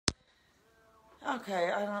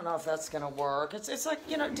Okay, I don't know if that's gonna work. It's like,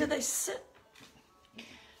 you know, do they sit?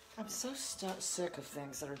 I'm so sick of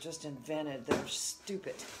things that are just invented that are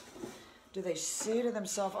stupid. Do they say to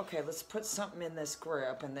themselves, okay, let's put something in this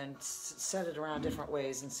grip and then set it around different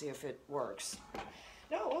ways and see if it works?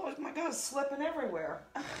 No, oh my God, it's slipping everywhere.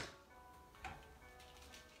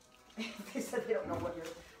 They said they don't know what your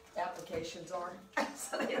applications are,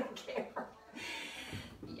 so they don't care.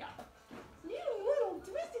 Yeah. You little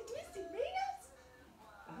twisty peanuts.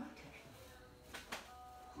 Okay.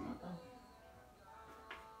 Uh-oh.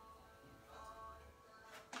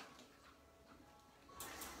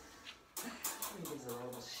 Gives it a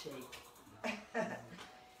little shake.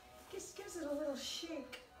 gives it a little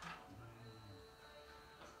shake.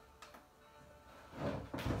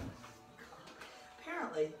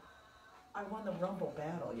 Apparently, I won the Rumble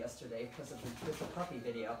battle yesterday because of the puppy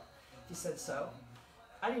video. He said so.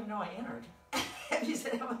 I didn't even know I entered. He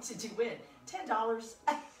said, how much did you win? $10.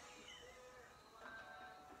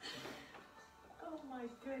 Oh my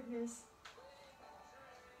goodness.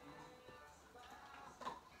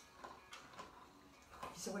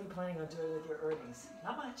 He said, what are you planning on doing with your earnings?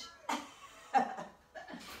 Not much.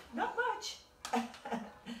 Not much.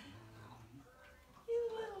 You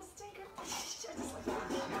little stinker.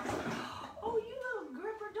 Oh, you little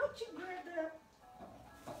gripper, don't you grab that.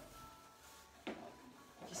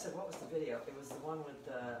 He said, what was the video? It was the one with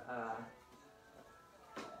the,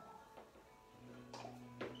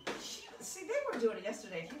 see, they were doing it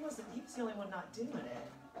yesterday. He was the only one not doing it.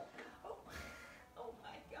 Oh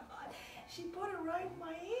my God. She put it right in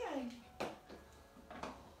my hand.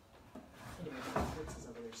 Anyway, Fritz is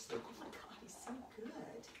over there sleeping. Oh my God, he's so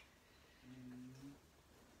good.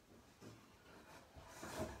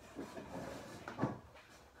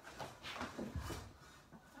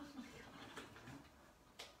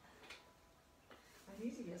 I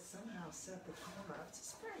need to somehow set the camera up. It's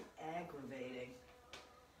just very aggravating.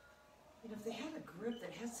 You know, if they had a grip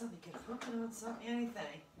that had something you could hook it on something,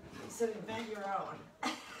 anything. He said invent your own.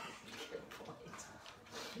 Good point.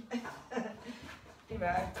 Anyway,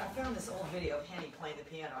 I found this old video of Henny playing the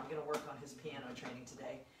piano. I'm going to work on his piano training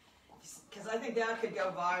today. Because I think that could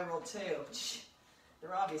go viral too.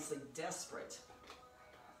 They're obviously desperate.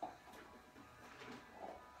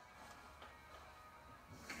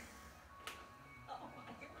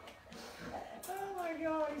 Oh my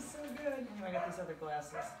God, he's so good. Anyway, I got these other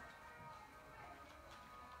glasses.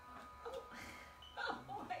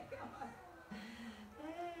 Oh my God.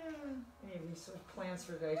 Any of these sort of plans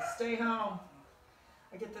for today? Stay home.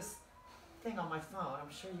 I get this thing on my phone.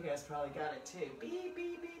 I'm sure you guys probably got it too. Beep,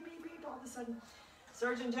 beep, beep, beep, beep. All of a sudden,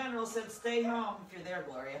 Surgeon General said, stay home if you're there,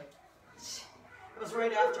 Gloria. It was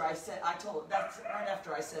right after I said, that's right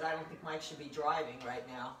after I said, I don't think Mike should be driving right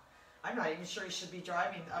now. I'm not even sure he should be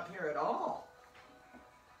driving up here at all.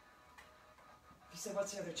 You said,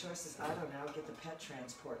 what's the other choices? I don't know. Get the pet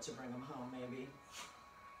transport to bring them home, maybe.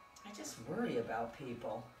 I just worry about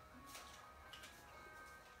people.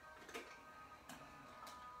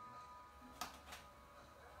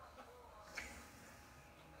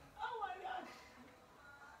 Oh my God.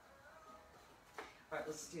 All right,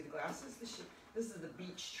 let's do the glasses. This is the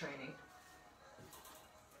beach training.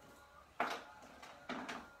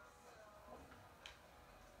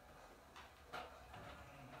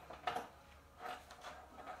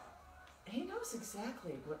 He knows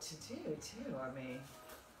exactly what to do, too. I mean,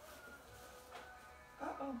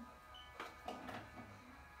 uh-oh.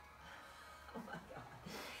 Oh, my God.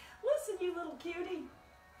 Listen, you little cutie.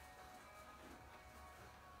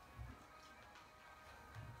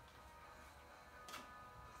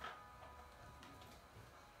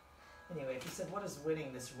 Anyway, he said, what does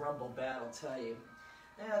winning this Rumble battle tell you?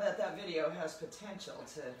 Now that video has potential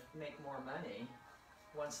to make more money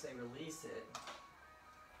once they release it.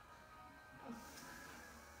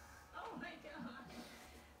 Oh my God.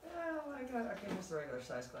 Oh my God. Okay, here's the regular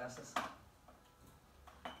size glasses.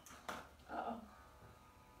 Uh-oh.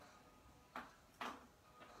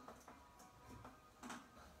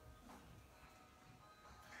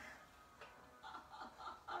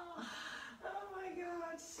 Oh my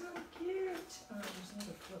God, so cute. Oh, there's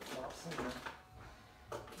another flip-flop somewhere.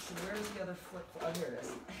 So where's the other flip-flop? Oh, here it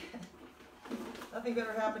is. Nothing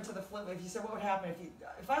better happened to the flip. If you said, what would happen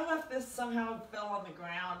if I left this somehow fell on the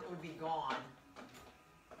ground, it would be gone.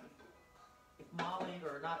 If Molly,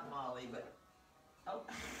 or not Molly, but, oh,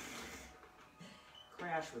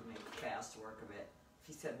 Crash would make fast work of it. If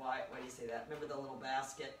he said, why do you say that? Remember the little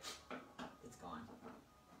basket? It's gone.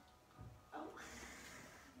 Oh,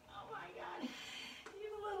 oh my God, you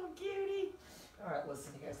little cutie. All right,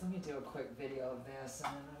 listen, you guys, let me do a quick video of this,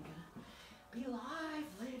 and then I'm going to be live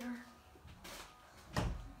later.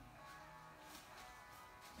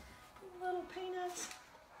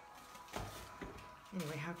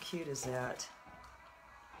 Anyway, how cute is that?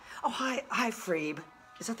 Oh, hi, Freeb.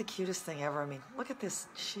 Is that the cutest thing ever? I mean, look at this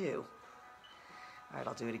shoe. All right,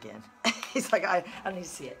 I'll do it again. He's like, I need to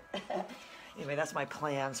see it. Anyway, that's my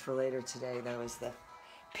plans for later today, though, is the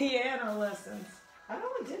piano lessons. I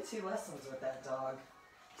only did 2 lessons with that dog.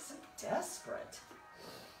 He's so desperate.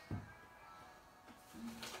 All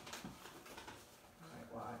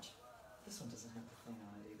right, watch. This one doesn't have the thing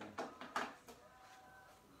on it either.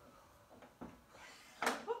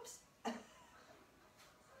 Whoops. It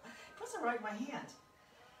doesn't right in my hand.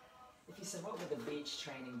 If you said, what would the beach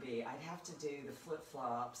training be? I'd have to do the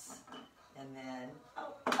flip-flops and then,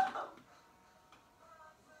 I'd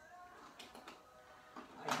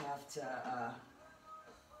have to,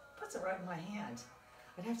 puts it right in my hand.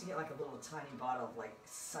 I'd have to get like a little tiny bottle of like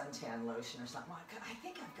suntan lotion or something. I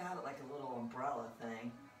think I've got it like a little umbrella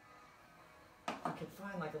thing. I could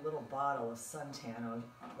find like a little bottle of suntan.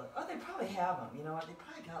 Oh, they probably have them. You know what? They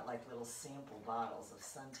probably got like little sample bottles of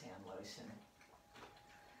suntan lotion.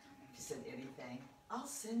 If you said anything, I'll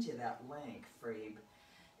send you that link, Freeb.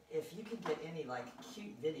 If you could get any like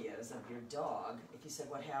cute videos of your dog, if you said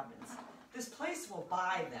what happens, this place will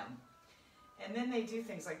buy them. And then they do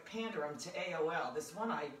things like pander them to AOL. This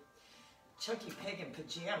one Chunky Pig in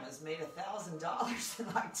pajamas made $1,000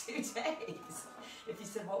 in like 2 days. If you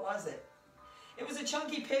said, what was it? It was a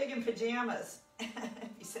Chunky Pig in pajamas. If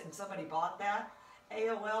you said somebody bought that,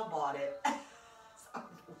 AOL bought it. It's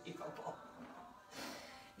unbelievable.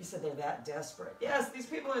 You said they're that desperate. Yes, these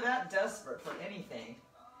people are that desperate for anything.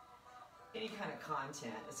 Any kind of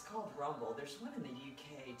content. It's called Rumble. There's one in the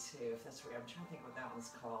UK too, if that's right. I'm trying to think what that one's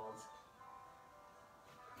called.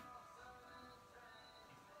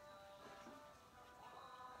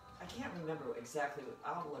 I can't remember exactly.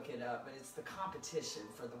 I'll look it up, but it's the competition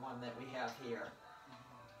for the one that we have here.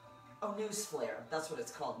 Oh, News Flare. That's what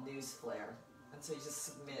it's called, News Flare. And so you just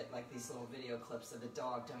submit like these little video clips of the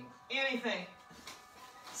dog doing anything.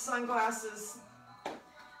 Sunglasses,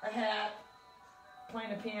 a hat,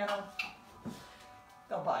 playing a piano.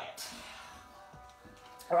 They'll buy it.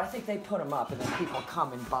 Or I think they put them up and then people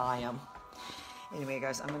come and buy them. Anyway,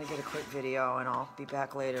 guys, I'm going to get a quick video and I'll be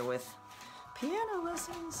back later with piano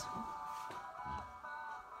lessons.